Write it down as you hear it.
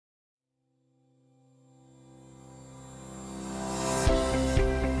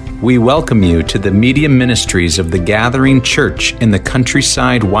We welcome you to the media ministries of the Gathering Church in the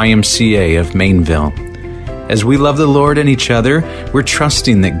Countryside YMCA of Mainville. As we love the Lord and each other, we're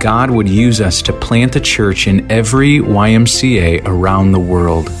trusting that God would use us to plant a church in every YMCA around the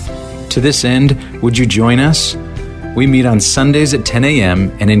world. To this end, would you join us? We meet on Sundays at 10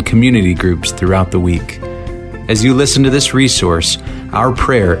 a.m. and in community groups throughout the week. As you listen to this resource, our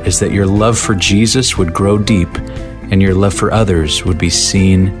prayer is that your love for Jesus would grow deep and your love for others would be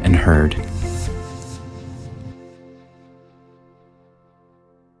seen and heard.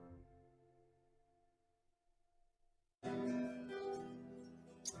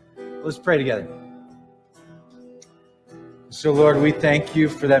 Let's pray together. So, Lord, we thank you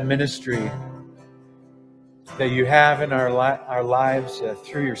for that ministry that you have in our lives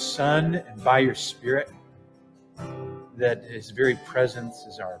through your Son and by your Spirit, that his very presence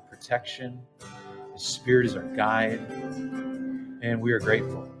is our protection, his Spirit is our guide, and we are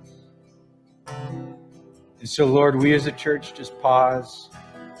grateful. And so, Lord, we as a church just pause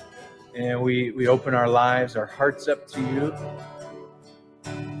and we open our lives, our hearts up to you.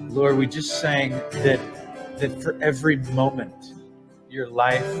 Lord, we just sang that for every moment your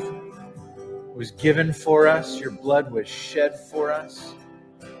life was given for us, your blood was shed for us.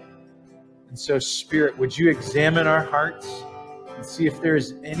 And so, Spirit, would you examine our hearts and see if there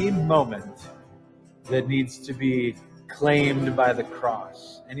is any moment that needs to be claimed by the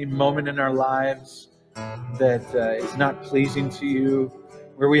cross, any moment in our lives that is not pleasing to you,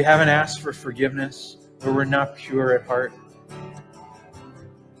 where we haven't asked for forgiveness, where we're not pure at heart.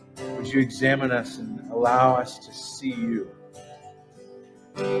 Would you examine us and allow us to see you?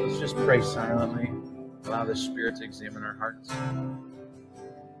 Let's just pray silently. Allow the Spirit to examine our hearts.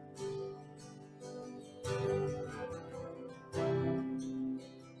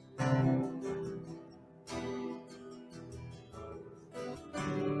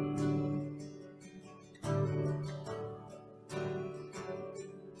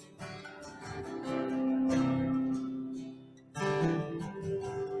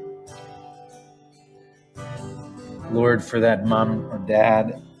 Lord, for that mom or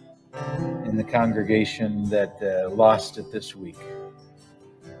dad in the congregation that lost it this week.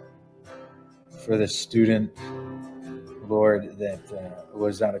 For the student, Lord, that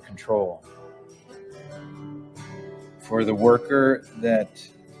was out of control. For the worker that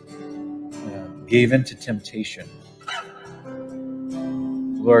gave into temptation.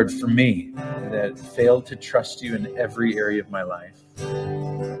 Lord, for me, that failed to trust you in every area of my life.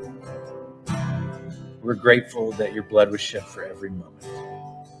 We're grateful that your blood was shed for every moment.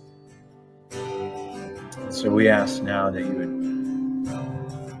 And so we ask now that you would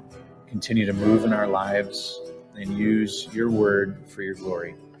continue to move in our lives and use your word for your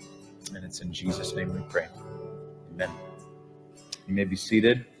glory. And it's in Jesus' name we pray. Amen. You may be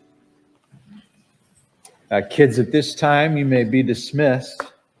seated. Kids, at this time, you may be dismissed.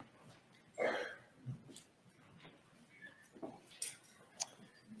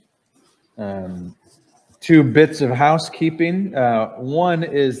 Two bits of housekeeping. One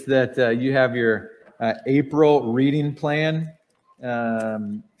is that you have your April reading plan.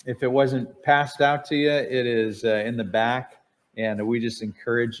 If it wasn't passed out to you, it is in the back. And we just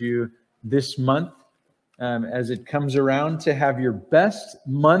encourage you this month, as it comes around, to have your best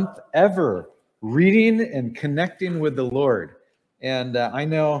month ever reading and connecting with the Lord. And I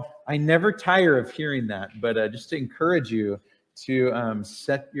know I never tire of hearing that, but just to encourage you to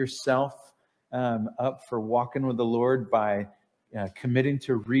set yourself up for walking with the Lord by committing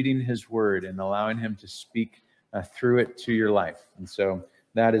to reading his word and allowing him to speak through it to your life. And so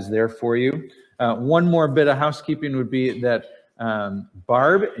that is there for you. One more bit of housekeeping would be that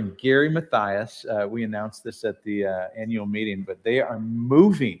Barb and Gary Matthias, we announced this at the annual meeting, but they are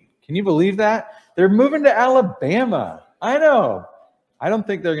moving. Can you believe that? They're moving to Alabama. I know. I don't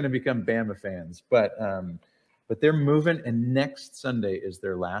think they're going to become Bama fans, but they're moving, and next Sunday is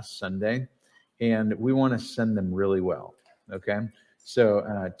their last Sunday. And we want to send them really well, okay?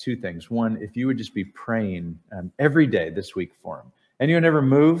 So two things. One, if you would just be praying every day this week for them. Anyone ever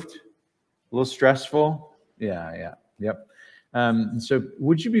moved? A little stressful? Yeah, yep. So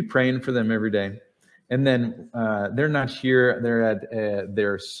would you be praying for them every day? And then they're not here. They're at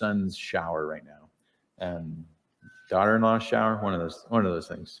their son's shower right now. Daughter-in-law shower? One of those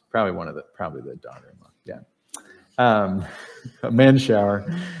things. Probably the daughter-in-law, yeah. A men's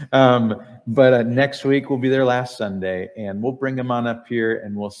shower. But next week will be their last Sunday, and we'll bring them on up here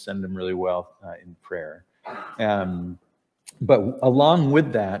and we'll send them really well in prayer. But along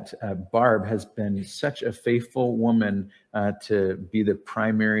with that, Barb has been such a faithful woman to be the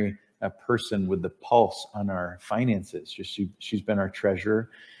primary person with the pulse on our finances. She's been our treasurer.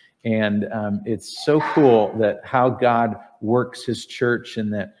 And it's so cool that how God works his church,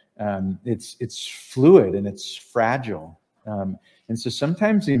 and that it's fluid and it's fragile. And so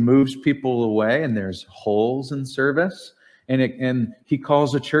sometimes he moves people away and there's holes in service. And he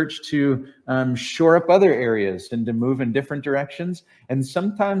calls the church to shore up other areas and to move in different directions. And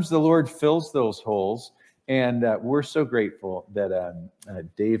sometimes the Lord fills those holes. And we're so grateful that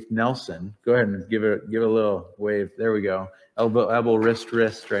Dave Nelson, go ahead and give a little wave. There we go. Elbow, wrist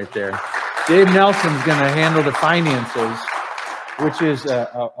right there. Dave Nelson's going to handle the finances, which is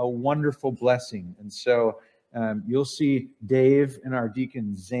a wonderful blessing. And so you'll see Dave and our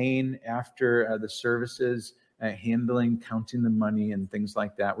deacon Zane after the services counting the money and things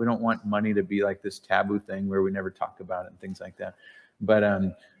like that. We don't want money to be like this taboo thing where we never talk about it and things like that. But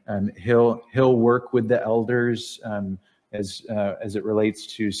he'll work with the elders as it relates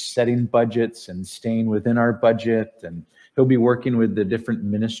to setting budgets and staying within our budget, and he'll be working with the different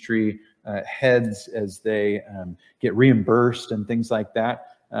ministry heads as they get reimbursed and things like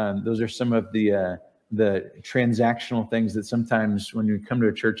that. Those are some of the transactional things that sometimes when you come to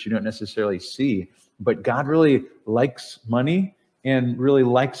a church you don't necessarily see. But God really likes money and really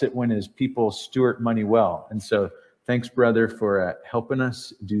likes it when his people steward money well. And so thanks, brother, for helping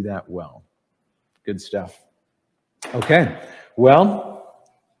us do that well. Good stuff. Okay, well,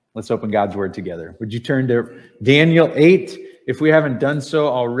 let's open God's word together. Would you turn to Daniel 8? If we haven't done so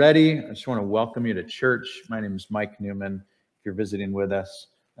already, I just want to welcome you to church. My name is Mike Newman. If you're visiting with us,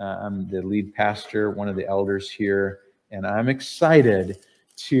 I'm the lead pastor, one of the elders here, and I'm excited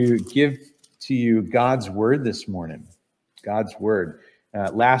to give to you God's word this morning. God's word.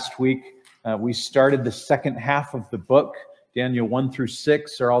 Last week, we started the second half of the book. Daniel 1 through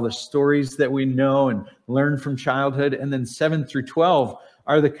 6 are all the stories that we know and learn from childhood. And then 7 through 12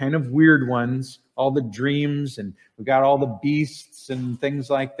 are the kind of weird ones, all the dreams, and we got all the beasts and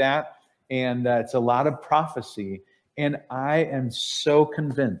things like that. And it's a lot of prophecy. And I am so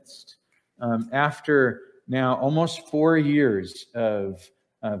convinced, after now almost 4 years of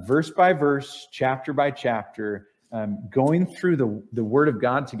verse by verse, chapter by chapter, going through the Word of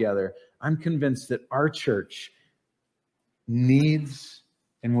God together, I'm convinced that our church needs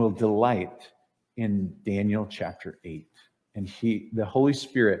and will delight in Daniel chapter 8. And the Holy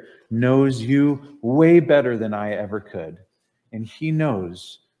Spirit knows you way better than I ever could. And he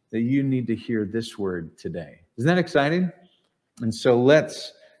knows that you need to hear this word today. Isn't that exciting? And so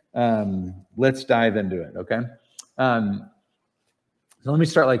let's dive into it, okay? So let me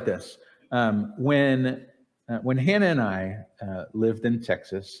start like this. When Hannah and I lived in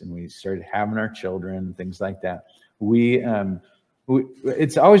Texas and we started having our children and things like that,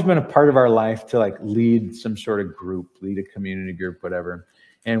 it's always been a part of our life to like lead some sort of group, lead a community group, whatever.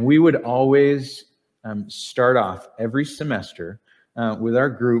 And we would always start off every semester with our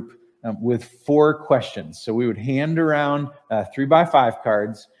group with 4 questions. So we would hand around 3x5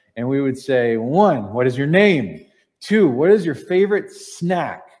 cards, and we would say, 1, what is your name? 2, what is your favorite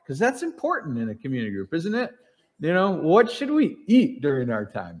snack? Because that's important in a community group, isn't it? You know, what should we eat during our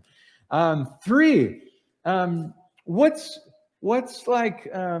time? 3, what's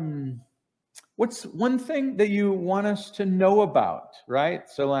one thing that you want us to know about, right?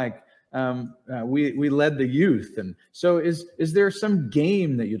 So like, we led the youth, and so is there some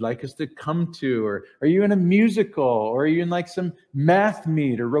game that you'd like us to come to, or are you in a musical, or are you in like some math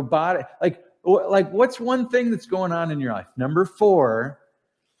meet or robotic? Like what's one thing that's going on in your life? Number 4,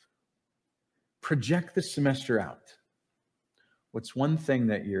 project the semester out. What's one thing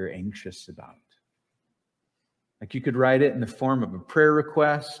that you're anxious about? Like you could write it in the form of a prayer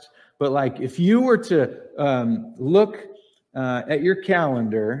request, but like if you were to look at your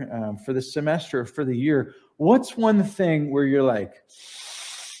calendar for the semester or for the year, what's one thing where you're like,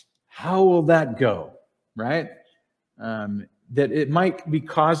 how will that go, right? That it might be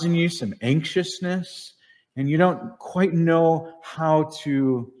causing you some anxiousness and you don't quite know how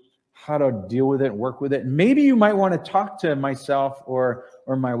to deal with it, work with it. Maybe you might want to talk to myself or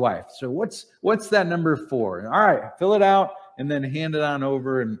my wife. So what's that number 4? All right, fill it out and then hand it on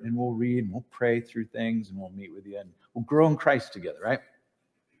over, and we'll read and we'll pray through things and we'll meet with you and we'll grow in Christ together, right?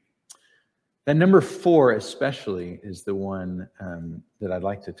 Then number 4 especially is the one that I'd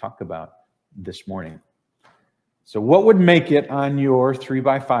like to talk about this morning. So what would make it on your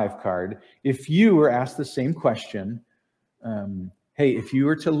 3x5 card if you were asked the same question? Hey, if you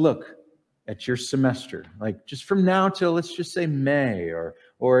were to look at your semester, like just from now till let's just say May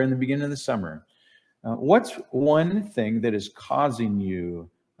or in the beginning of the summer, what's one thing that is causing you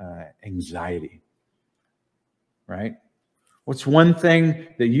anxiety, right? What's one thing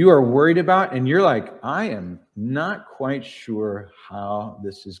that you are worried about and you're like, I am not quite sure how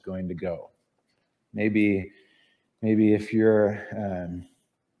this is going to go? Maybe if you're,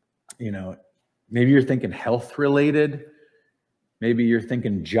 maybe you're thinking health related. Maybe you're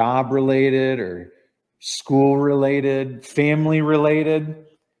thinking job related or school related, family related,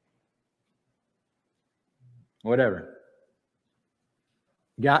 whatever.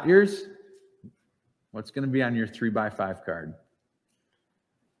 Got yours? What's going to be on your 3x5 card?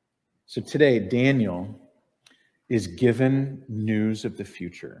 So today, Daniel is given news of the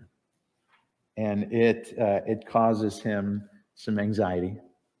future, and it causes him some anxiety.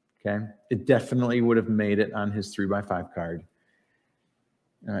 Okay, it definitely would have made it on his 3x5 card.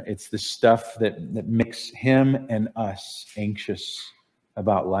 It's the stuff that makes him and us anxious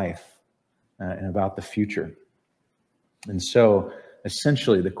about life and about the future. And so,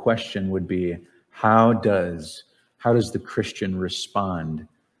 essentially, the question would be, how does the Christian respond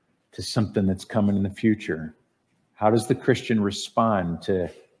to something that's coming in the future? How does the Christian respond to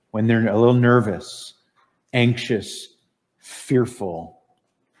when they're a little nervous, anxious, fearful?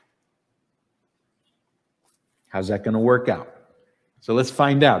 How's that going to work out? So let's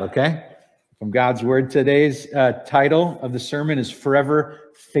find out, okay? From God's Word, today's title of the sermon is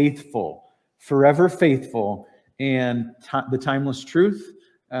Forever Faithful. Forever Faithful. And the timeless truth,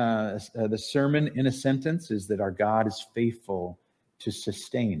 the sermon in a sentence, is that our God is faithful to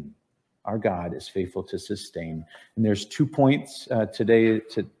sustain. Our God is faithful to sustain. And there's 2 points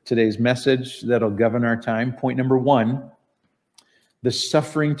today's message that'll govern our time. Point number 1, the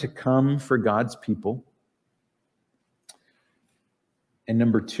suffering to come for God's people. And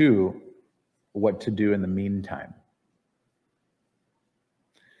number 2, what to do in the meantime.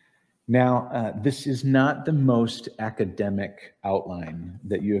 Now, this is not the most academic outline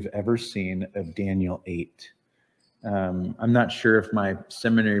that you have ever seen of Daniel 8. I'm not sure if my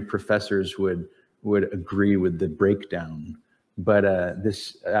seminary professors would agree with the breakdown, but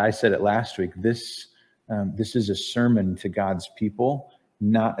I said it last week, this is a sermon to God's people,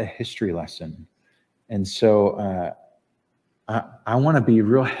 not a history lesson. And so I want to be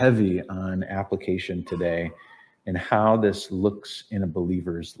real heavy on application today and how this looks in a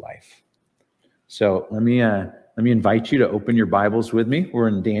believer's life. So let me invite you to open your Bibles with me. We're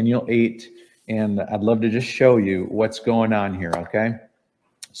in Daniel 8, and I'd love to just show you what's going on here, okay?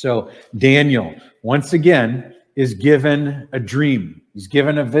 So Daniel, once again, is given a dream. He's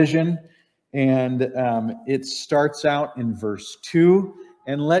given a vision, and it starts out in verse 2.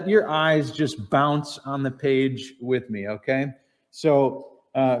 And let your eyes just bounce on the page with me, okay? So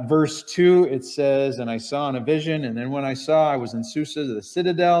verse 2, it says, and I saw in a vision, and then when I saw, I was in Susa, the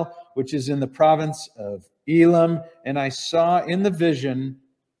citadel, which is in the province of Elam, and I saw in the vision,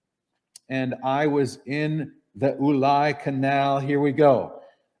 and I was in the Ulai Canal. Here we go.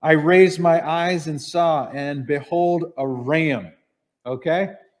 I raised my eyes and saw, and behold, a ram.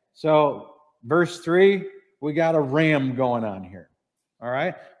 Okay? So verse 3, we got a ram going on here. All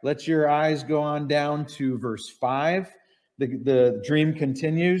right? Let your eyes go on down to verse 5. The dream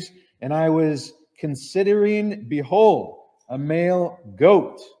continues, and I was considering, behold, a male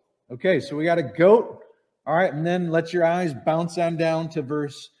goat. Okay, so we got a goat. All right, and then let your eyes bounce on down to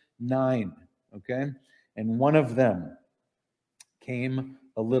verse 9. Okay, and one of them came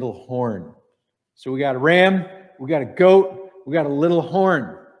a little horn. So we got a ram, we got a goat, we got a little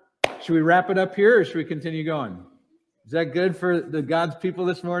horn. Should we wrap it up here, or should we continue going? Is that good for the God's people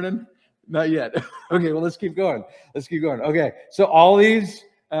this morning? Not yet. Okay, well, let's keep going. Okay, so all these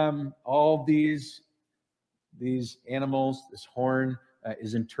animals, this horn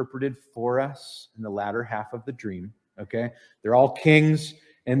is interpreted for us in the latter half of the dream. Okay, they're all kings,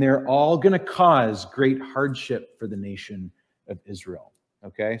 and they're all going to cause great hardship for the nation of Israel.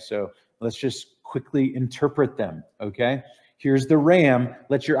 Okay, so let's just quickly interpret them. Okay, here's the ram.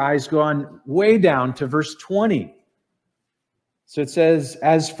 Let your eyes go on way down to verse 20. So it says,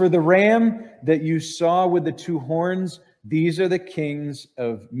 as for the ram that you saw with the 2 horns, these are the kings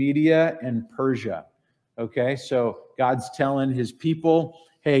of Media and Persia. Okay, so God's telling his people,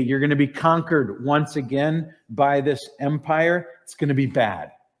 hey, you're going to be conquered once again by this empire. It's going to be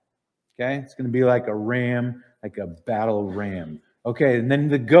bad. Okay, it's going to be like a ram, like a battle ram. Okay, and then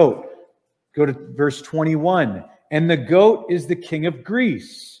the goat. Go to verse 21. And the goat is the king of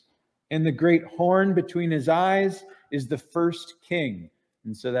Greece, and the great horn between his eyes is the first king.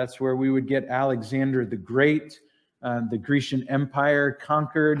 And so that's where we would get Alexander the Great, the Grecian Empire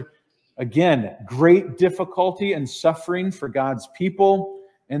conquered. Again, great difficulty and suffering for God's people.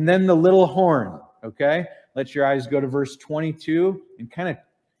 And then the little horn, okay? Let your eyes go to verse 22 and kind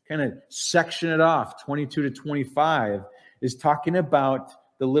of section it off, 22 to 25. is talking about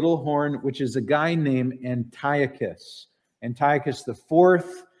the little horn, which is a guy named Antiochus. Antiochus the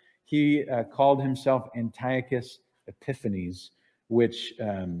Fourth, he called himself Antiochus Epiphanes, which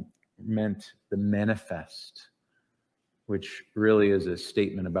meant the manifest, which really is a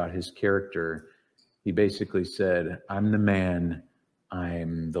statement about his character. He basically said, I'm the man,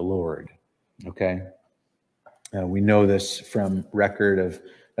 I'm the Lord. Okay? We know this from record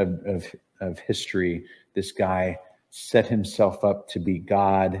of history. This guy set himself up to be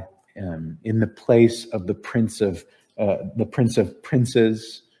God in the place of the Prince of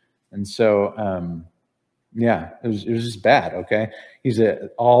Princes. And so, it was just bad, okay?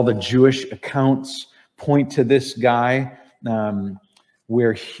 All the Jewish accounts point to this guy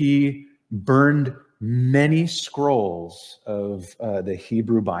where he burned many scrolls of the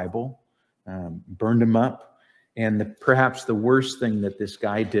Hebrew Bible, burned them up. And perhaps the worst thing that this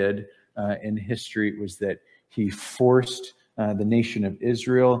guy did in history was that he forced the nation of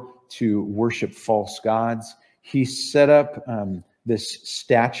Israel to worship false gods. He set up this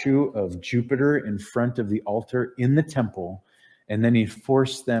statue of Jupiter in front of the altar in the temple, and then he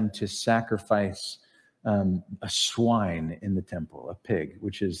forced them to sacrifice a swine in the temple, a pig,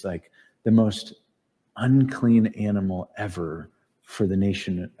 which is like the most unclean animal ever for the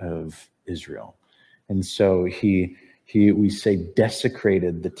nation of Israel. And so he we say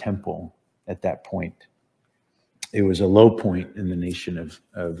desecrated the temple at that point. It was a low point in the nation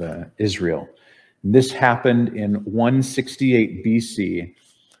of Israel. This happened in 168 BC,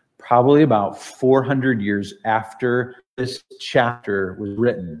 probably about 400 years after this chapter was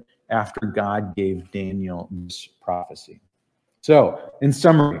written, after God gave Daniel this prophecy. So, in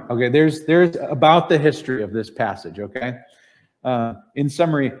summary, okay, there's about the history of this passage, okay? In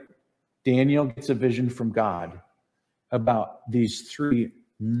summary, Daniel gets a vision from God about these three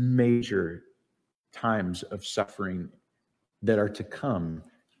major times of suffering that are to come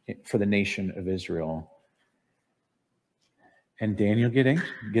for the nation of Israel. And Daniel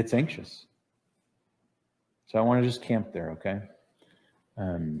gets anxious. So I want to just camp there, okay?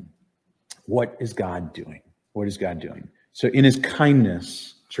 What is God doing? What is God doing? So in his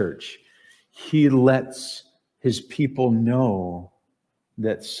kindness, church, he lets his people know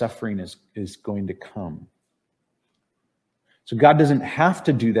that suffering is going to come. So God doesn't have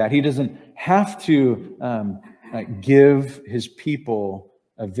to do that. He doesn't have to give his people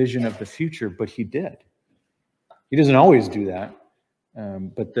a vision of the future, but he did. He doesn't always do that.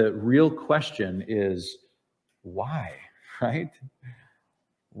 But the real question is, why, right?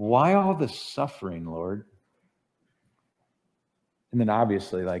 Why all the suffering, Lord? And then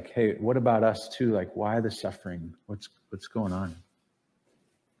obviously, like, hey, what about us too? Like, why the suffering? What's going on?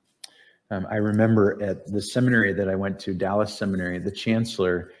 I remember at the seminary that I went to, Dallas Seminary, the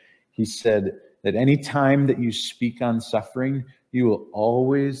chancellor, he said that any time that you speak on suffering, you will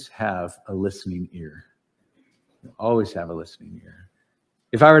always have a listening ear. You'll always have a listening ear.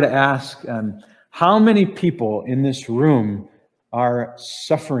 If I were to ask, how many people in this room are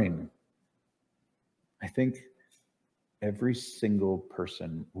suffering? I think every single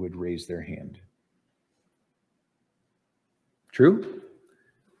person would raise their hand. True?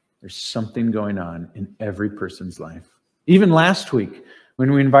 There's something going on in every person's life. Even last week,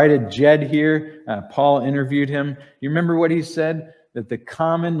 when we invited Jed here, Paul interviewed him. You remember what he said? That the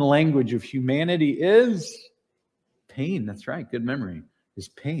common language of humanity is pain. That's right. Good memory. Is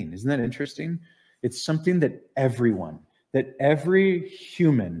pain. Isn't that interesting? It's something that every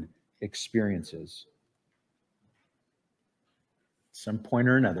human experiences. At some point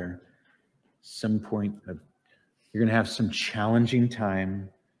or another, you're going to have some challenging time,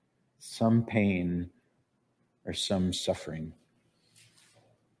 some pain, or some suffering.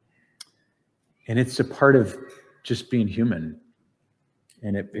 And it's a part of just being human.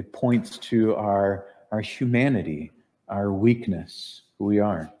 And it points to our humanity, our weakness, who we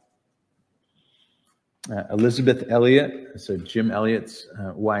are. Elizabeth Elliot, so Jim Elliot's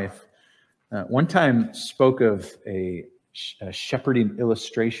wife, one time spoke of a shepherding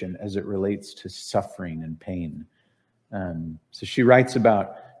illustration as it relates to suffering and pain. So she writes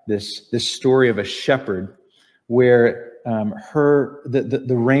about this story of a shepherd where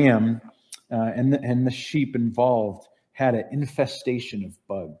the ram and the sheep involved had an infestation of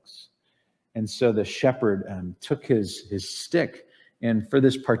bugs. And so the shepherd took his stick and for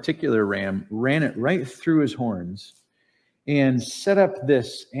this particular ram, ran it right through his horns and set up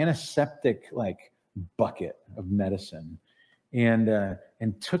this antiseptic like bucket of medicine and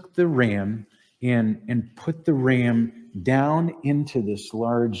took the ram and put the ram down into this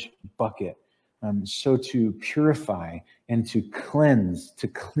large bucket so to purify and to cleanse, to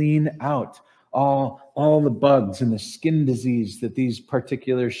clean out all the bugs and the skin disease that these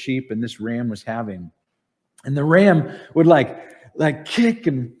particular sheep and this ram was having. And the ram would like kick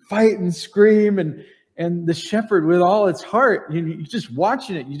and fight and scream, and the shepherd with all its heart, you just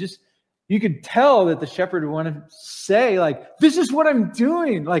watching it, you could tell that the shepherd would want to say, like, this is what I'm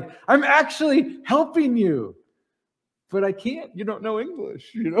doing. Like, I'm actually helping you. But I can't. You don't know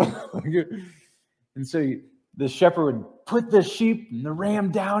English, And so the shepherd would put the sheep and the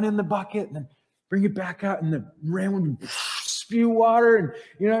ram down in the bucket and then bring it back out, and the ram would spew water,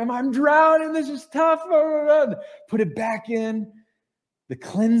 and, I'm drowning. This is tough. Put it back in the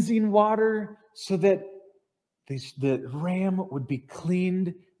cleansing water so that the ram would be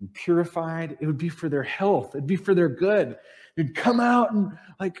cleaned and purified. It would be for their health. It'd be for their good. It'd come out and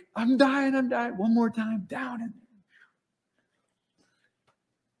like, I'm dying. One more time, down.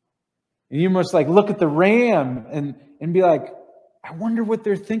 And you must like look at the ram and be like, I wonder what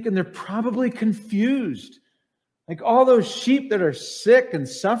they're thinking. They're probably confused. Like all those sheep that are sick and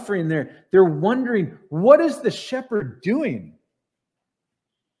suffering, they're wondering, what is the shepherd doing?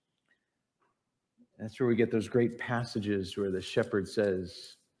 That's where we get those great passages where the shepherd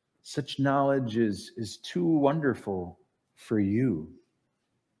says, such knowledge is too wonderful for you.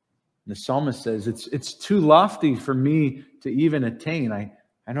 And the psalmist says, it's too lofty for me to even attain. I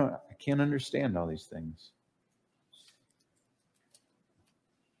can't understand all these things.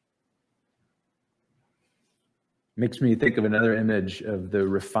 Makes me think of another image of the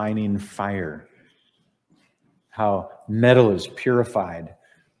refining fire. How metal is purified,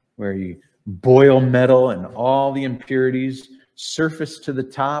 where you boil metal and all the impurities surface to the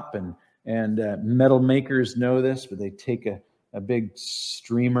top, and metal makers know this, but they take a big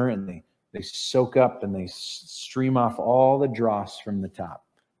streamer and they soak up and they stream off all the dross from the top,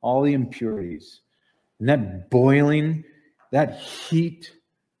 all the impurities. And that boiling, that heat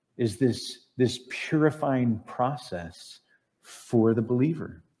is this purifying process for the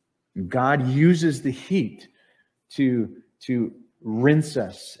believer. God uses the heat to rinse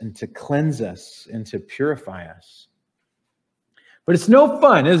us and to cleanse us and to purify us. But it's no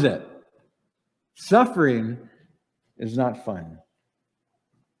fun, is it? Suffering is not fun.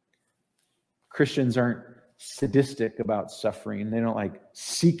 Christians aren't sadistic about suffering. They don't like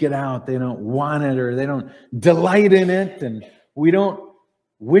seek it out. They don't want it, or they don't delight in it, and we don't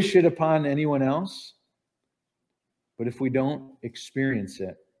wish it upon anyone else. But if we don't experience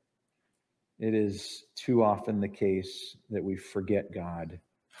it, it is too often the case that we forget God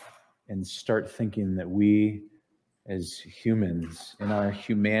and start thinking that we, as humans, in our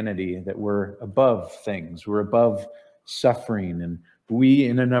humanity, that we're above things. We're above suffering, and we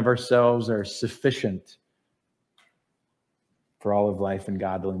in and of ourselves are sufficient for all of life and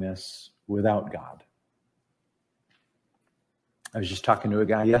godliness without God. I was just talking to a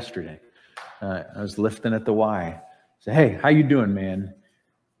guy yesterday. I was lifting at the Y. I said, hey, how you doing, man? And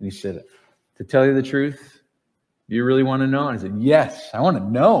he said, to tell you the truth, do you really want to know? And I said, yes, I want to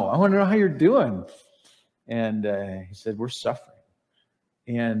know. I want to know how you're doing. And he said, we're suffering.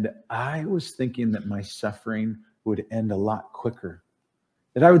 And I was thinking that my suffering would end a lot quicker.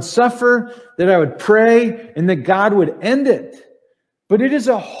 That I would suffer, that I would pray, and that God would end it. But it is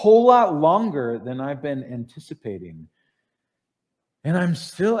a whole lot longer than I've been anticipating. And I'm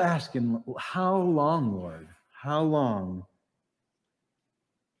still asking, how long, Lord? How long?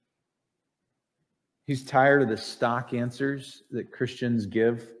 He's tired of the stock answers that Christians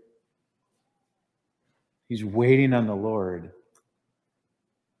give. He's waiting on the Lord.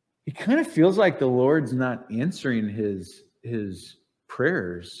 He kind of feels like the Lord's not answering his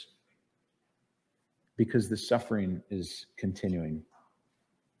prayers because the suffering is continuing.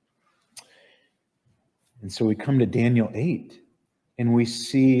 And so we come to Daniel 8, and we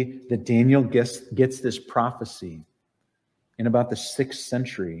see that Daniel gets this prophecy in about the 6th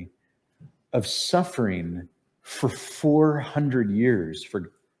century of suffering for 400 years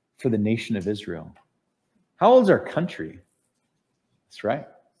for the nation of Israel. How old is our country? That's right.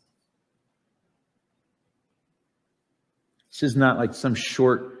 This is not like some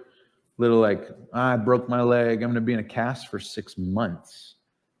short little like, I broke my leg, I'm going to be in a cast for 6 months.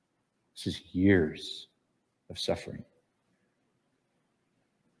 This is years of suffering.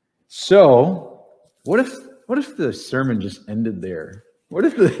 So, what if the sermon just ended there? What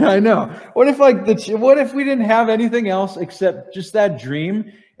if we didn't have anything else except just that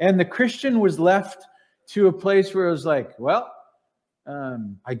dream, and the Christian was left to a place where it was like, well,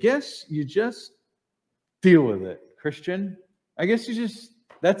 I guess you just deal with it, Christian. I guess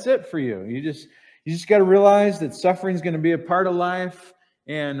that's it for you. You just got to realize that suffering is going to be a part of life,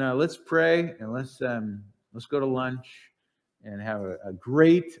 and let's pray, and let's go to lunch and have a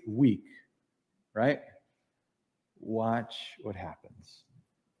great week right? Watch what happens.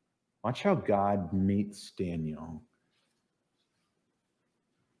 Watch how God meets Daniel.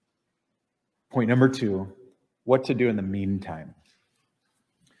 Point number 2, what to do in the meantime.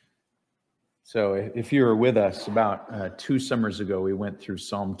 So if you were with us about 2 summers ago, we went through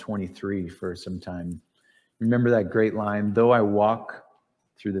Psalm 23 for some time. Remember that great line, though I walk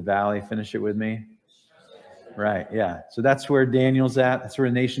through the valley, finish it with me? Right, yeah. So that's where Daniel's at. That's where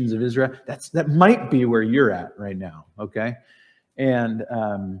the nations of Israel, that might be where you're at right now, okay? And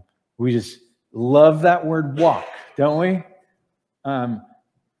we just love that word walk, don't we?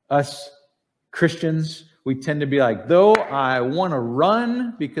 Us Christians, we tend to be like, though I want to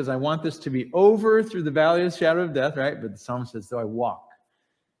run because I want this to be over through the valley of the shadow of death, right? But the psalmist says, though I walk.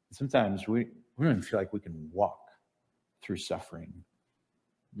 Sometimes we don't even feel like we can walk through suffering.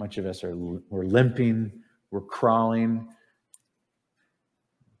 Much of us we're limping, we're crawling.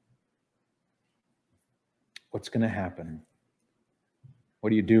 What's going to happen? What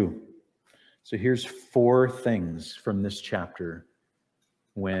do you do? So here's 4 things from this chapter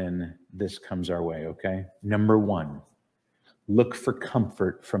when this comes our way, okay? Number 1, look for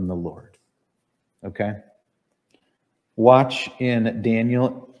comfort from the Lord, okay? Watch in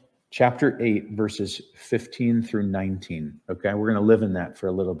Daniel chapter 8, verses 15 through 19, okay? We're going to live in that for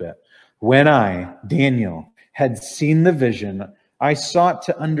a little bit. When I, Daniel, had seen the vision, I sought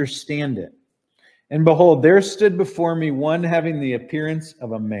to understand it. And behold, there stood before me one having the appearance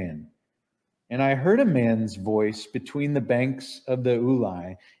of a man. And I heard a man's voice between the banks of the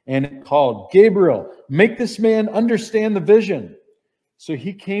Ulai, and it called, Gabriel, make this man understand the vision. So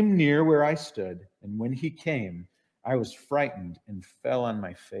he came near where I stood, and when he came, I was frightened and fell on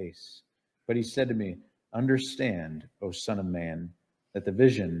my face. But he said to me, understand, O son of man, that the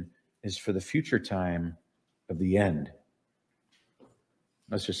vision is for the future time of the end.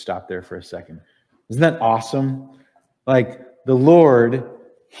 Let's just stop there for a second. Isn't that awesome? Like the Lord,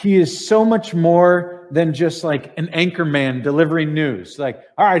 He is so much more than just like an anchor man delivering news. Like,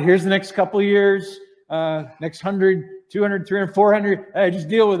 all right, here's the next couple of years, next 100, 200, 300, 400. Hey, just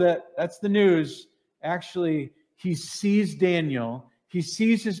deal with it. That's the news. Actually, He sees Daniel. He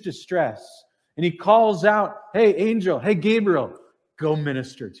sees his distress. And He calls out, hey, angel, hey, Gabriel, go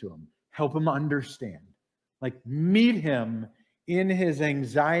minister to him. Help him understand. Like, meet him in his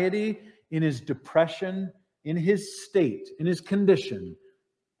anxiety, in his depression, in his state, in his condition.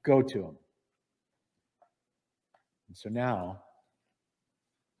 Go to him. And so now,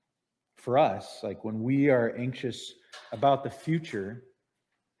 for us, like when we are anxious about the future,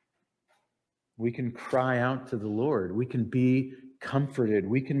 we can cry out to the Lord. We can be comforted.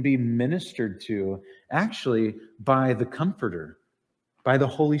 We can be ministered to, actually, by the Comforter, by the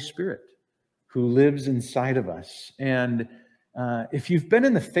Holy Spirit who lives inside of us. And if you've been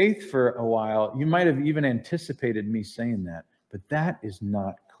in the faith for a while, you might have even anticipated me saying that. But that is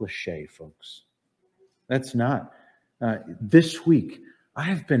not cliche, folks. That's not. This week, I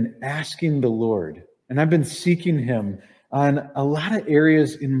have been asking the Lord, and I've been seeking Him on a lot of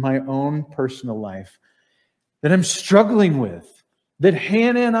areas in my own personal life that I'm struggling with, that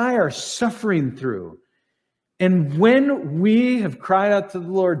Hannah and I are suffering through. And when we have cried out to the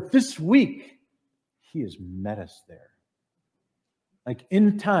Lord this week, He has met us there. Like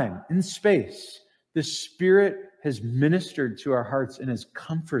in time, in space, the Spirit has ministered to our hearts and has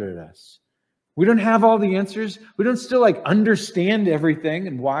comforted us. We don't have all the answers. We don't still understand everything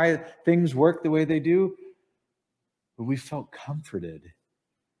and why things work the way they do. But we felt comforted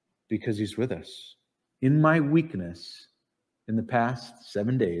because He's with us. In my weakness, in the past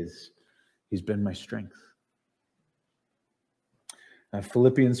 7 days, He's been my strength.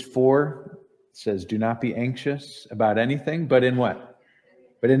 Philippians 4 says, do not be anxious about anything, but in what?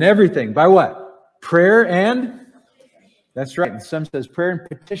 But in everything. By what? Prayer and? That's right. And some says prayer and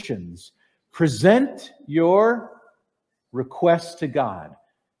petitions. Present your requests to God.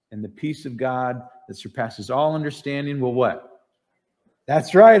 And the peace of God that surpasses all understanding will what?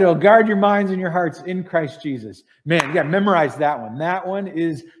 That's right. It'll guard your minds and your hearts in Christ Jesus. Man, you got to memorize that one. That one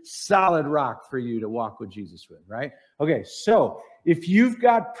is solid rock for you to walk with Jesus with, right? Okay, so if you've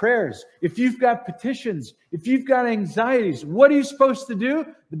got prayers, if you've got petitions, if you've got anxieties, what are you supposed to do?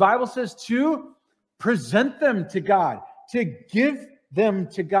 The Bible says to present them to God, to give them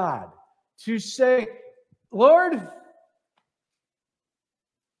to God, to say, Lord,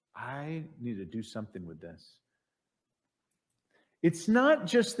 I need to do something with this. It's not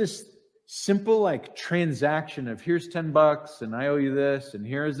just this simple transaction of here's $10 and I owe you this and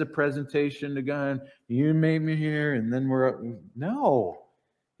here's the presentation to God. You made me here and then no.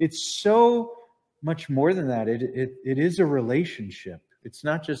 It's so much more than that. It is a relationship It's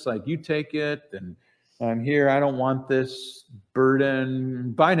not just like, you take it and I'm here, I don't want this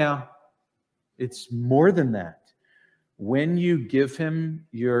burden, bye now. It's more than that. When you give him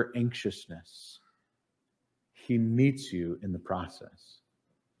your anxiousness, he meets you in the process.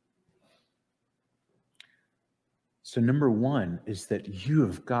 So number one is that you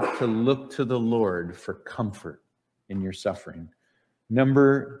have got to look to the Lord for comfort in your suffering.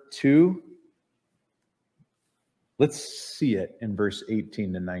 Number two, let's see it in verse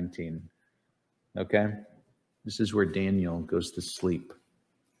 18 to 19. Okay? This is where Daniel goes to sleep.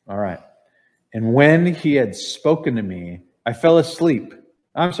 All right. And when he had spoken to me, I fell asleep.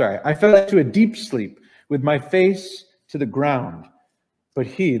 I fell into a deep sleep with my face to the ground. But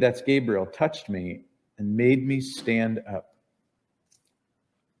he, that's Gabriel, touched me and made me stand up.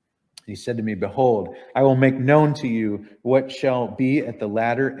 He said to me, behold, I will make known to you what shall be at the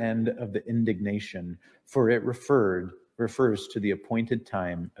latter end of the indignation, for it refers to the appointed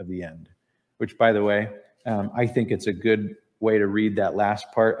time of the end. Which, by the way, I think it's a good way to read that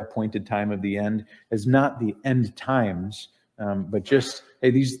last part, appointed time of the end, as not the end times, but just, hey,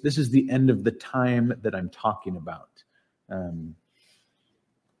 this is the end of the time that I'm talking about.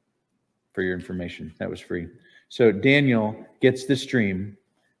 For your information, that was free. So Daniel gets this dream,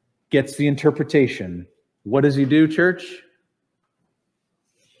 gets the interpretation. What does he do, church?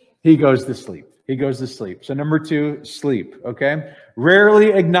 He goes to sleep. He goes to sleep. So number two, sleep, okay?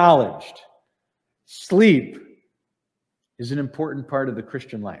 Rarely acknowledged. Sleep is an important part of the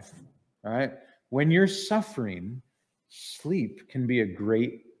Christian life, all right? When you're suffering, sleep can be a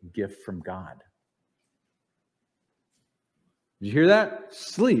great gift from God. Did you hear that?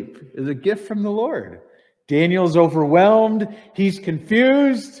 Sleep is a gift from the Lord. Daniel's overwhelmed. He's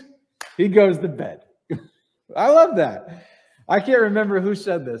confused. He goes to bed. I love that. I can't remember who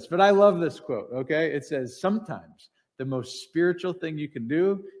said this, but I love this quote, okay? It says, sometimes the most spiritual thing you can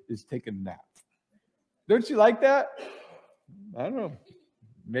do is take a nap. Don't you like that? I don't know.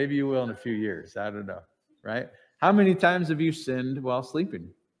 Maybe you will in a few years. I don't know, right? How many times have you sinned while sleeping?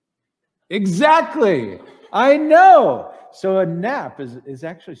 Exactly. I know. So a nap is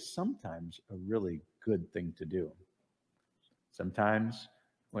actually sometimes a really good thing to do. Sometimes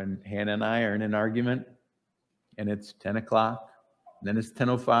when Hannah and I are in an argument and it's 10 o'clock, and then it's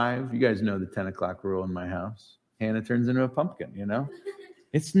 10:05. You guys know the 10 o'clock rule in my house. Hannah turns into a pumpkin, you know?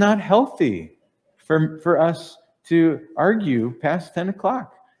 It's not healthy for us to argue past 10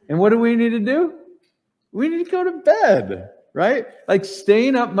 o'clock. And what do we need to do? We need to go to bed, right? Like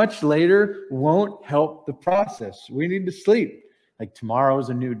staying up much later won't help the process. We need to sleep. Like tomorrow's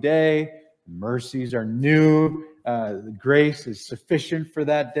a new day. Mercies are new. The grace is sufficient for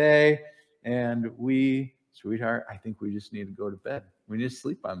that day. And we, sweetheart, I think we just need to go to bed. We need to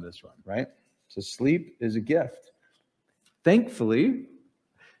sleep on this one, right? So sleep is a gift. Thankfully,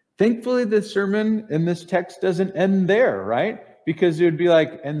 the sermon in this text doesn't end there, right? Because it would be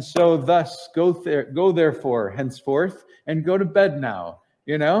like, and so thus go therefore henceforth and go to bed now,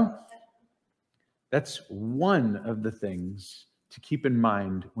 you know? That's one of the things to keep in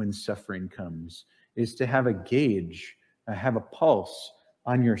mind when suffering comes, is to have a gauge, have a pulse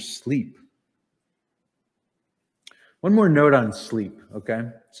on your sleep. One more note on sleep, okay?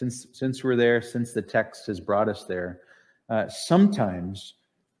 Since we're there, since the text has brought us there, sometimes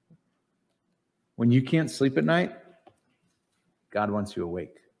when you can't sleep at night, God wants you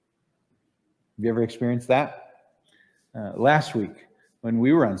awake. Have you ever experienced that? Last week, when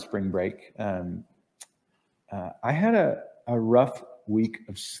we were on spring break, I had a rough week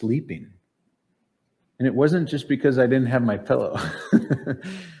of sleeping. And it wasn't just because I didn't have my pillow.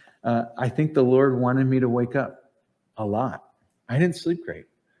 I think the Lord wanted me to wake up a lot. I didn't sleep great.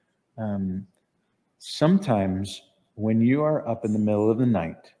 Sometimes when you are up in the middle of the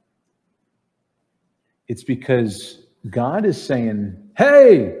night, it's because God is saying,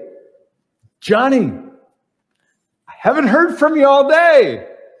 hey, Johnny, I haven't heard from you all day.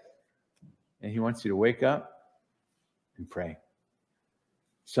 And he wants you to wake up and pray.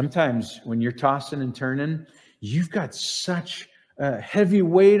 Sometimes when you're tossing and turning, you've got such a heavy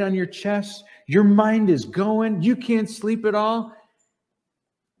weight on your chest. Your mind is going. You can't sleep at all.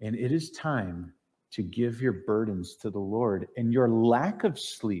 And it is time to give your burdens to the Lord. And your lack of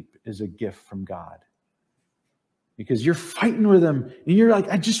sleep is a gift from God. Because you're fighting with him and you're like,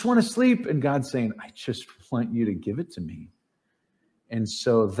 I just want to sleep. And God's saying, I just want you to give it to me. And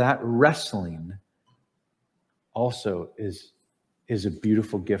so that wrestling also is a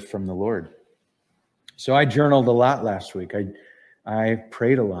beautiful gift from the Lord. So I journaled a lot last week. I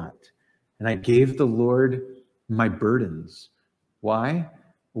prayed a lot. And I gave the Lord my burdens. Why?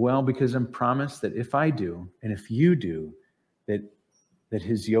 Well, because I'm promised that if I do, and if you do, that that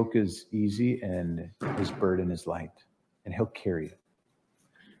his yoke is easy and his burden is light, and he'll carry it.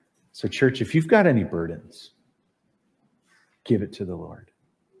 So church, if you've got any burdens, give it to the Lord.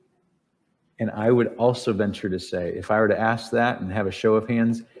 And I would also venture to say, if I were to ask that and have a show of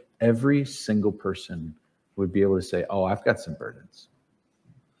hands, every single person would be able to say, oh, I've got some burdens.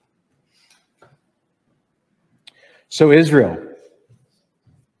 So Israel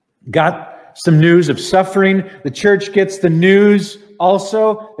got some news of suffering. The church gets the news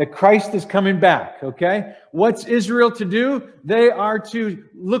also that Christ is coming back, okay? What's Israel to do? They are to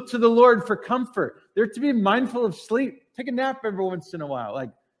look to the Lord for comfort. They're to be mindful of sleep. Take a nap every once in a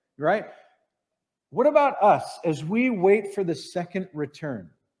while, right? What about us as we wait for the second return?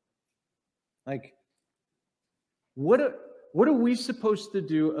 What are we supposed to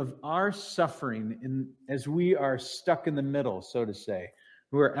do of our suffering as we are stuck in the middle, so to say?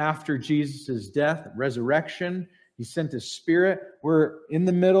 We're after Jesus' death, resurrection. He sent his Spirit. We're in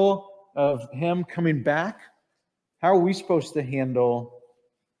the middle of him coming back. How are we supposed to handle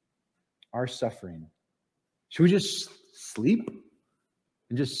our suffering? Should we just sleep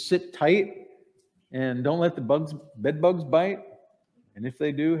and just sit tight and don't let the bed bugs bite? And if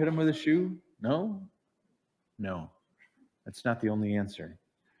they do, hit them with a shoe? No, that's not the only answer.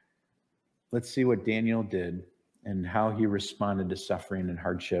 Let's see what Daniel did and how he responded to suffering and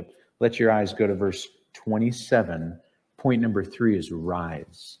hardship. Let your eyes go to verse 27. Point number 3 is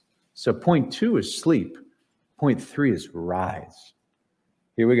rise. So point 2 is sleep. Point 3 is rise.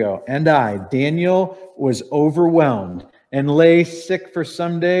 Here we go. And I, Daniel, was overwhelmed and lay sick for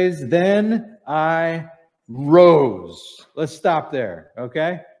some days. Then I rose. Let's stop there,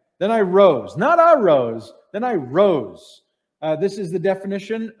 okay? Then I rose. Not I rose. Then I rose. This is the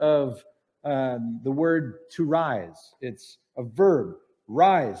definition of the word to rise. It's a verb,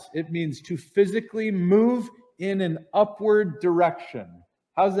 rise. It means to physically move in an upward direction.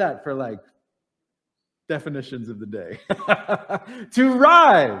 How's that for definitions of the day? To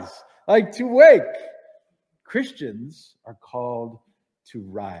rise, to wake. Christians are called to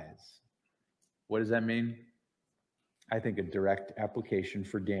rise. What does that mean? I think a direct application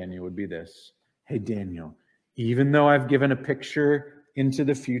for Daniel would be this. Hey, Daniel, even though I've given a picture into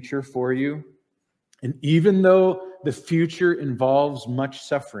the future for you, and even though the future involves much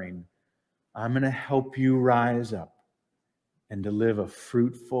suffering, I'm going to help you rise up and to live a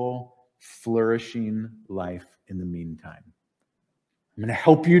fruitful, flourishing life in the meantime. I'm going to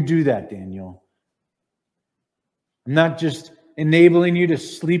help you do that, Daniel. I'm not just enabling you to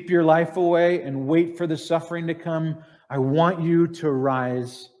sleep your life away and wait for the suffering to come. I want you to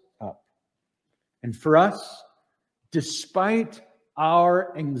rise up. And for us, despite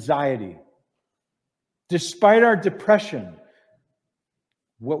our anxiety, despite our depression,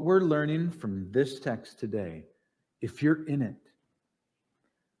 what we're learning from this text today, if you're in it,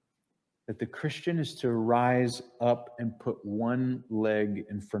 that the Christian is to rise up and put one leg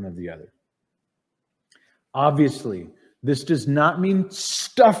in front of the other. Obviously, this does not mean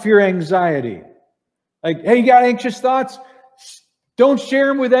stuff your anxiety. Hey, you got anxious thoughts? Don't share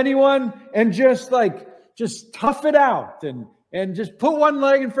them with anyone and just tough it out and just put one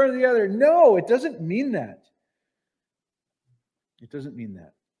leg in front of the other. No, it doesn't mean that. It doesn't mean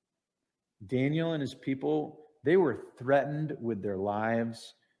that. Daniel and his people, they were threatened with their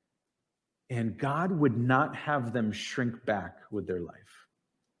lives, and God would not have them shrink back with their life.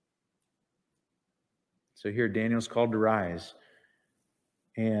 So here Daniel's called to rise,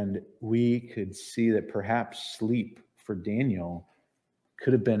 and we could see that perhaps sleep for Daniel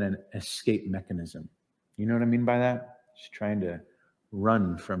could have been an escape mechanism. You know what I mean by that? Just trying to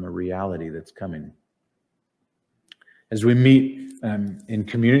run from a reality that's coming. As we meet in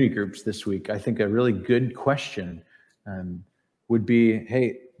community groups this week, I think a really good question would be,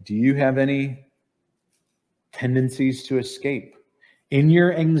 hey, do you have any tendencies to escape? In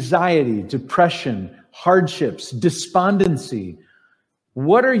your anxiety, depression, hardships, despondency,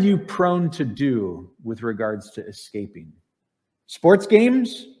 what are you prone to do with regards to escaping? Sports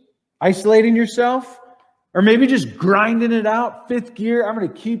games? Isolating yourself? Or maybe just grinding it out, fifth gear, I'm going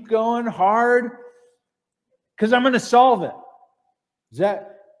to keep going hard because I'm going to solve it. Is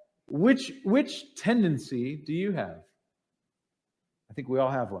that which tendency do you have? I think we all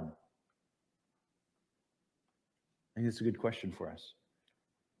have one. I think it's a good question for us.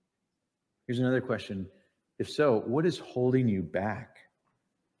 Here's another question. If so, what is holding you back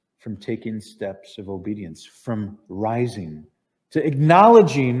from taking steps of obedience, from rising, to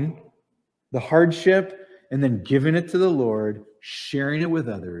acknowledging the hardship and then giving it to the Lord, sharing it with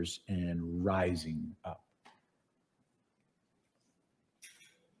others, and rising up?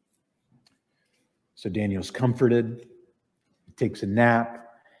 So Daniel's comforted. takes a nap.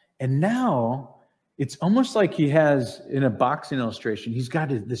 And now it's almost like he has, in a boxing illustration, he's got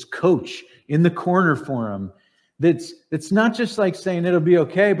this coach in the corner for him. That's not just like saying it'll be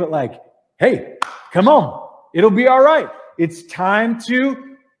okay, but like, hey, come on, it'll be all right. It's time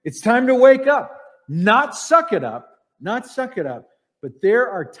to wake up, not suck it up. But there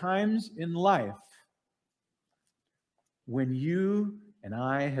are times in life when you and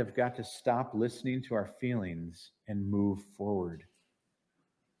I have got to stop listening to our feelings and move forward.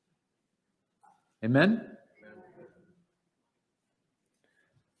 Amen?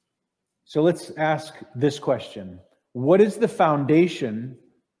 So let's ask this question. What is the foundation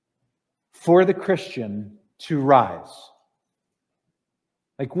for the Christian to rise?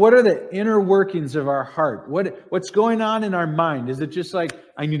 Like, what are the inner workings of our heart? What's going on in our mind? Is it just like,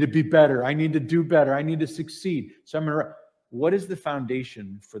 I need to be better, I need to do better, I need to succeed? So what is the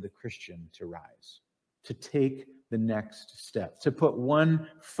foundation for the Christian to rise? To take the next step, to put one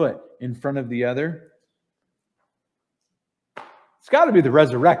foot in front of the other? It's got to be the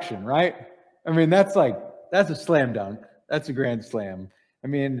resurrection, right? I mean, that's a slam dunk. That's a grand slam. I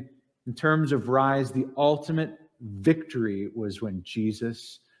mean, in terms of rise, the ultimate victory was when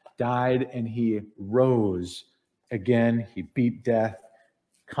Jesus died and he rose again. He beat death,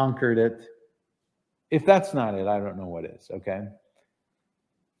 conquered it. If that's not it, I don't know what is, okay?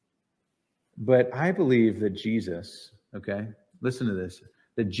 But I believe that Jesus, okay, listen to this,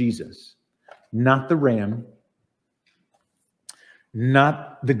 that Jesus, not the ram,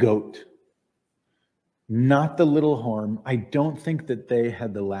 not the goat, not the little horn, I don't think that they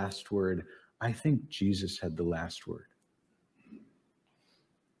had the last word. I think Jesus had the last word.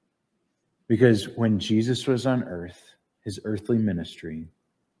 Because when Jesus was on earth, his earthly ministry,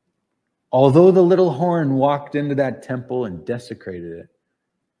 although the little horn walked into that temple and desecrated it,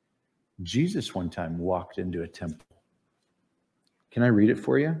 Jesus one time walked into a temple. Can I read it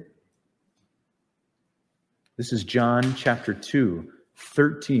for you? This is John chapter 2,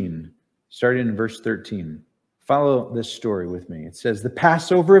 13, starting in verse 13. Follow this story with me. It says, the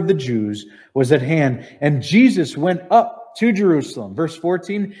Passover of the Jews was at hand, and Jesus went up to Jerusalem. Verse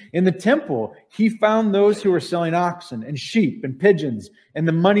 14, in the temple, he found those who were selling oxen and sheep and pigeons and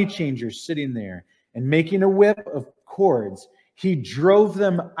the money changers sitting there. And making a whip of cords, he drove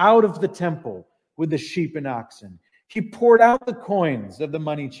them out of the temple with the sheep and oxen. He poured out the coins of the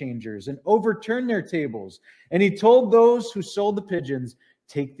money changers and overturned their tables. And he told those who sold the pigeons,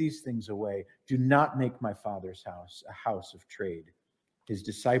 take these things away. Do not make my Father's house a house of trade. His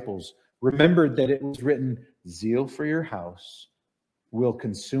disciples remembered that it was written, zeal for your house will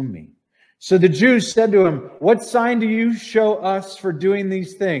consume me. So the Jews said to him, what sign do you show us for doing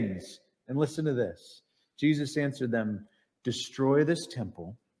these things? And listen to this. Jesus answered them, destroy this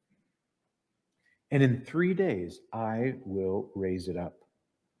temple, and in 3 days I will raise it up.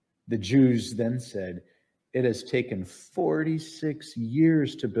 The Jews then said, it has taken 46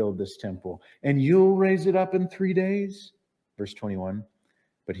 years to build this temple, and you'll raise it up in 3 days? Verse 21,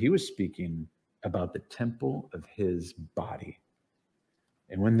 but he was speaking about the temple of his body.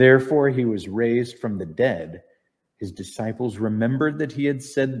 And when therefore he was raised from the dead, his disciples remembered that he had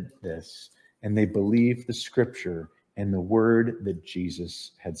said this, and they believed the scripture and the word that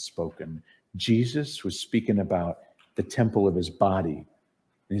Jesus had spoken. Jesus was speaking about the temple of his body.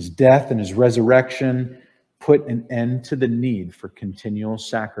 His death and his resurrection put an end to the need for continual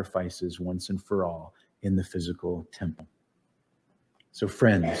sacrifices once and for all in the physical temple. So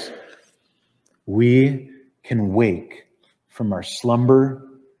friends, we can wake from our slumber,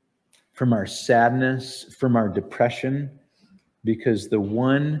 from our sadness, from our depression, because the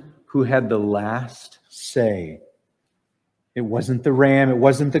one who had the last say, it wasn't the ram, it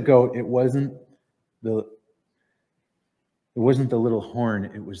wasn't the goat, it wasn't the little horn,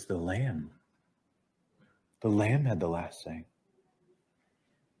 it was the lamb. The lamb had the last say.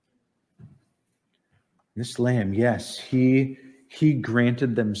 This lamb, yes, he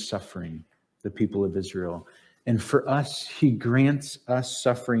granted them suffering, the people of Israel. And for us, he grants us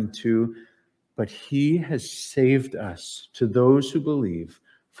suffering too, but he has saved us, to those who believe,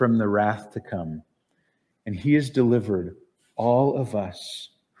 from the wrath to come. And he has delivered all of us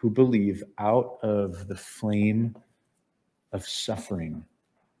who believe out of the flame of suffering,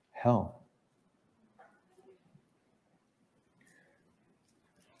 hell.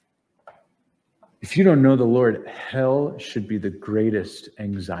 If you don't know the Lord, hell should be the greatest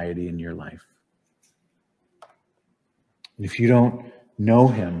anxiety in your life. And if you don't know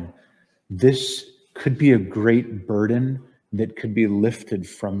him, this could be a great burden that could be lifted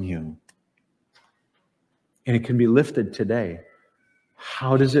from you. And it can be lifted today.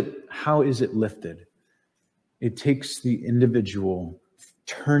 How is it lifted? It takes the individual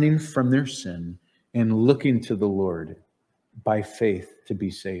turning from their sin and looking to the Lord by faith to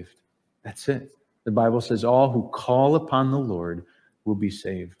be saved. That's it. The Bible says all who call upon the Lord will be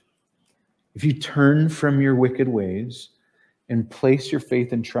saved. If you turn from your wicked ways and place your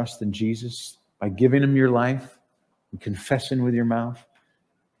faith and trust in Jesus by giving him your life and confessing with your mouth,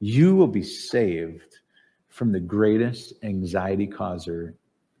 you will be saved from the greatest anxiety causer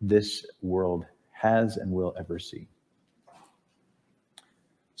this world has and will ever see.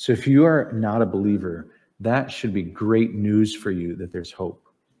 So if you are not a believer, that should be great news for you that there's hope.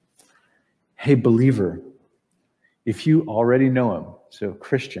 Hey, believer, if you already know him, so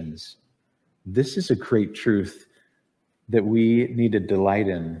Christians, this is a great truth that we need to delight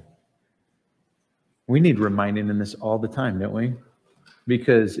in. We need reminding in this all the time, don't we?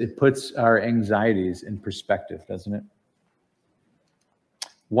 Because it puts our anxieties in perspective, doesn't it?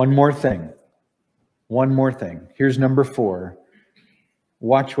 One more thing. Here's number 4.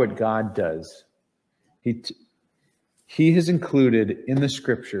 Watch what God does. He has included in the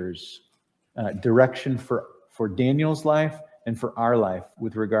scriptures direction for Daniel's life and for our life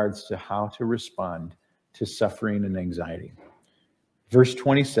with regards to how to respond to suffering and anxiety. Verse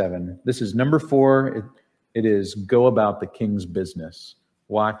 27, this is number 4. It is go about the king's business.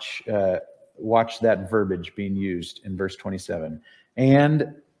 Watch that verbiage being used in verse 27.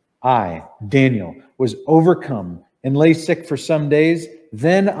 And I, Daniel, was overcome and lay sick for some days.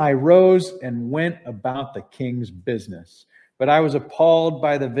 Then I rose and went about the king's business. But I was appalled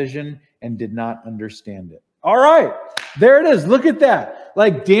by the vision and did not understand it. All right, there it is. Look at that.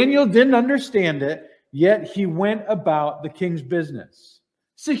 Like Daniel didn't understand it, yet he went about the king's business.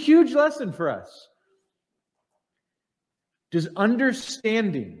 It's a huge lesson for us. Does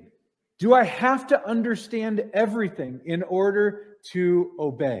understanding, do I have to understand everything in order to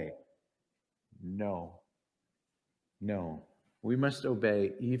obey? No. We must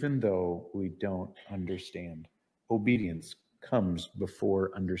obey even though we don't understand. Obedience comes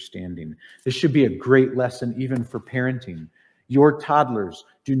before understanding. This should be a great lesson even for parenting. Your toddlers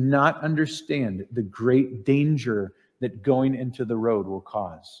do not understand the great danger that going into the road will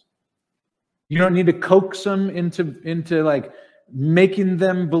cause. You don't need to coax them into like making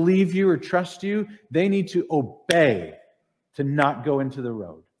them believe you or trust you. They need to obey to not go into the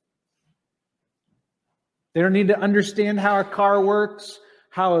road. They don't need to understand how a car works,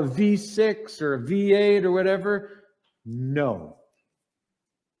 how a V6 or a V8 or whatever. No.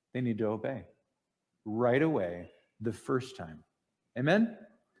 They need to obey right away the first time. Amen?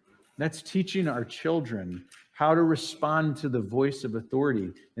 That's teaching our children how to respond to the voice of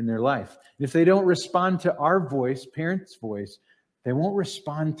authority in their life. And if they don't respond to our voice, parents' voice, they won't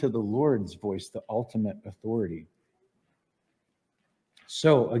respond to the Lord's voice, the ultimate authority.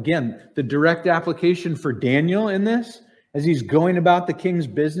 So again, the direct application for Daniel in this, as he's going about the king's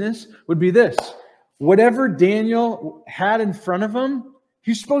business, would be this. Whatever Daniel had in front of him,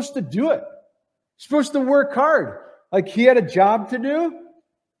 he's supposed to do it. He's supposed to work hard. Like he had a job to do.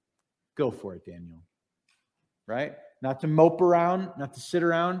 Go for it, Daniel. Right? Not to mope around, not to sit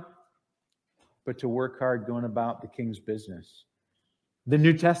around, but to work hard going about the king's business. The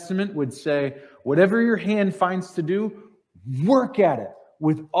New Testament would say, whatever your hand finds to do, work at it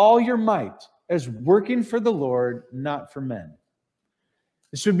with all your might as working for the Lord, not for men.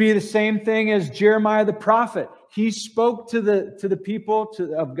 This would be the same thing as Jeremiah the prophet. He spoke to the people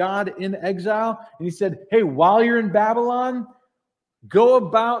of God in exile, and he said, hey, while you're in Babylon, go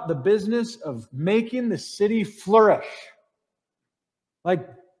about the business of making the city flourish. Like,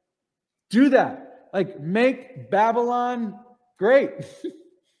 do that. Like, make Babylon great.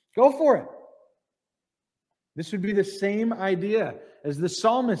 Go for it. This would be the same idea as the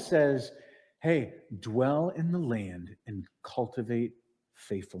psalmist says, hey, dwell in the land and cultivate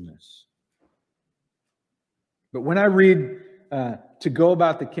faithfulness. But when I read to go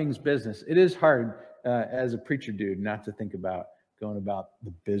about the king's business, it is hard as a preacher dude not to think about going about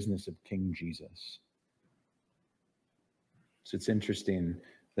the business of King Jesus. So it's interesting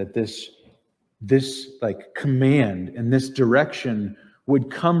that this like command and this direction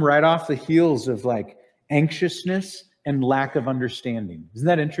would come right off the heels of like anxiousness and lack of understanding. Isn't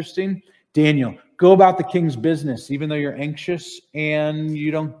that interesting? Daniel, go about the king's business, even though you're anxious and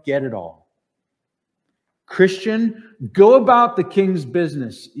you don't get it all. Christian, go about the king's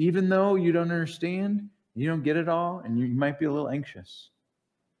business, even though you don't understand, you don't get it all, and you might be a little anxious.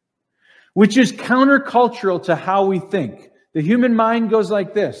 Which is countercultural to how we think. The human mind goes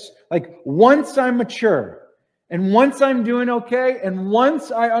like this. Like, once I'm mature, and once I'm doing okay, and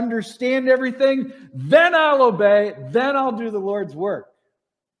once I understand everything, then I'll obey, then I'll do the Lord's work.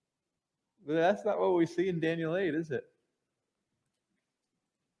 But that's not what we see in Daniel 8, is it?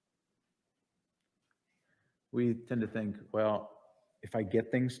 We tend to think, well, if I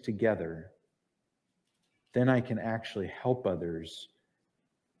get things together, then I can actually help others,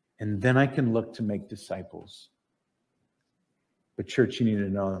 and then I can look to make disciples. But church, you need to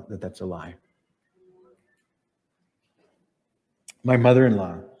know that that's a lie. My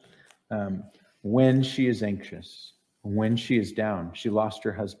mother-in-law, when she is anxious, when she is down, she lost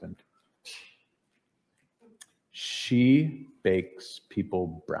her husband. She bakes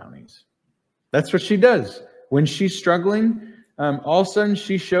people brownies. That's what she does. When she's struggling, all of a sudden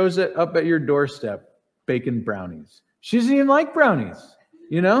she shows it up at your doorstep, baking brownies. She doesn't even like brownies.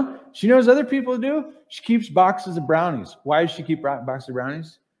 You know, she knows other people do. She keeps boxes of brownies. Why does she keep boxes of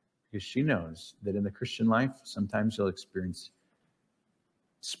brownies? Because she knows that in the Christian life, sometimes you'll experience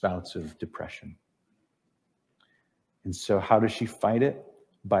spouts of depression. And so how does she fight it?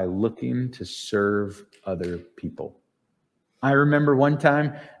 By looking to serve other people. I remember one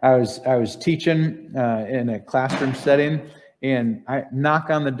time I was teaching in a classroom setting, and I knock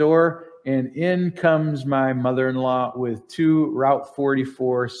on the door, and in comes my mother-in-law with 2 Route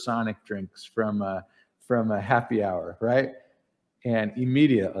 44 Sonic drinks from a happy hour, right? And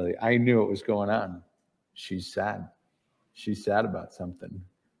immediately I knew what was going on. She's sad. She's sad about something,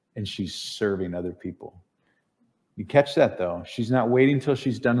 and she's serving other people. You catch that, though. She's not waiting till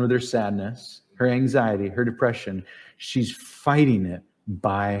she's done with her sadness, her anxiety, her depression. She's fighting it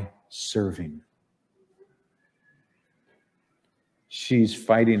by serving. She's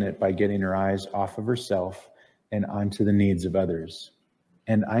fighting it by getting her eyes off of herself and onto the needs of others.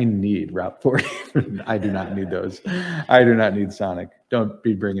 And I need Route 40. I do not need those. I do not need Sonic. Don't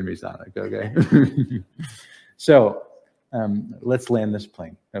be bringing me Sonic, okay? So let's land this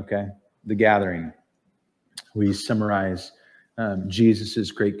plane, okay? The gathering. We summarize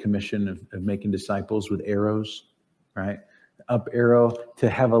Jesus' great commission of making disciples with arrows, right? Up arrow, to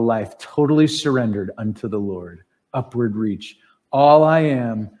have a life totally surrendered unto the Lord. Upward reach. All I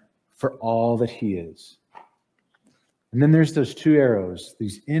am for all that he is. And then there's those 2 arrows,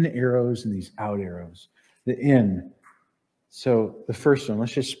 these in arrows and these out arrows. The in. So the first one,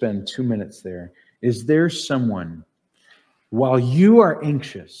 let's just spend 2 minutes there. Is there someone, while you are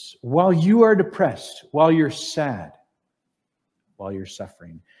anxious, while you are depressed, while you're sad, while you're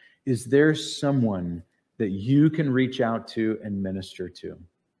suffering, is there someone that you can reach out to and minister to?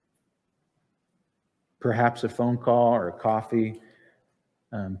 Perhaps a phone call or a coffee.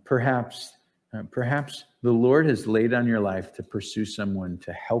 Perhaps the Lord has laid on your life to pursue someone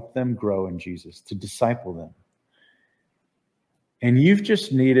to help them grow in Jesus, to disciple them. And you've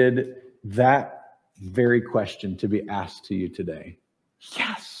just needed that very question to be asked to you today.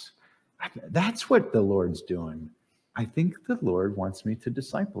 Yes, that's what the Lord's doing. I think the Lord wants me to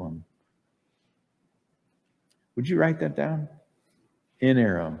disciple him. Would you write that down? In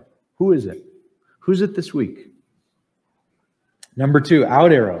arrow. Who is it? Who's it this week? Number 2,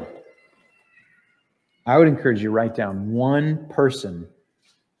 out arrow. I would encourage you to write down one person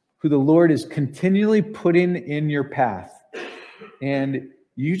who the Lord is continually putting in your path, and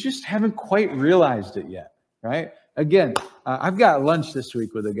you just haven't quite realized it yet, right? Again, I've got lunch this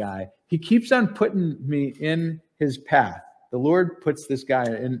week with a guy. He keeps on putting me in his path. The Lord puts this guy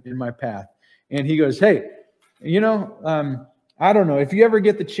in my path, and he goes, hey, I don't know, if you ever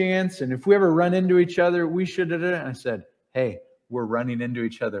get the chance and if we ever run into each other, we should. And I said, hey, we're running into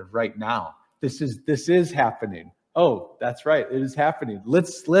each other right now. This is happening. Oh, that's right. It is happening.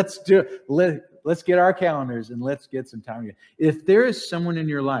 Let's get our calendars and let's get some time. If there is someone in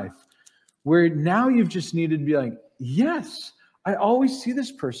your life where now you've just needed to be like, yes, I always see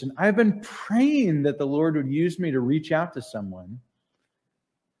this person. I've been praying that the Lord would use me to reach out to someone.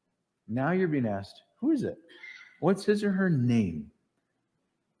 Now you're being asked, who is it? What's his or her name?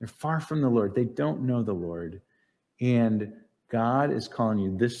 They're far from the Lord. They don't know the Lord. And God is calling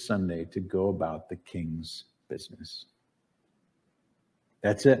you this Sunday to go about the King's business.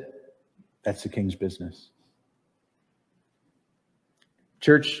 That's it. That's the King's business.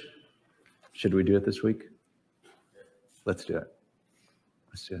 Church, should we do it this week? Let's do it.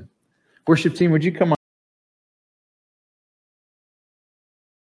 Let's do it. Worship team, would you come on?